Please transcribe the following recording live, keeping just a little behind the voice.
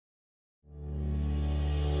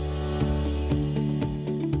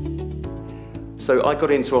So I got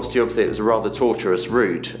into osteopathy. It was a rather tortuous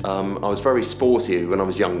route. I was very sporty when I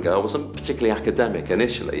was younger. I wasn't particularly academic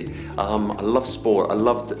initially. I loved sport. I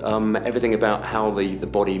loved everything about how the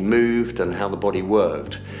body moved and how the body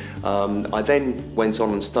worked. I then went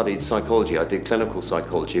on and studied psychology. I did clinical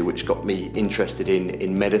psychology, which got me interested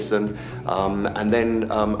in medicine. And then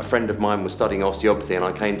a friend of mine was studying osteopathy, and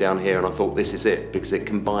I came down here and I thought, this is it, because it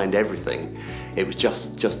combined everything. It was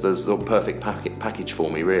just the sort of perfect package for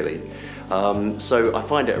me, really. So I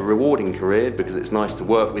find it a rewarding career because it's nice to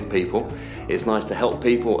work with people. It's nice to help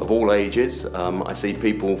people of all ages. I see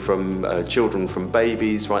people from children from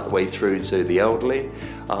babies right the way through to the elderly.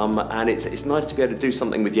 And it's nice to be able to do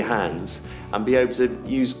something with your hands and be able to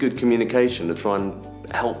use good communication to try and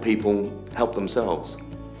help people help themselves.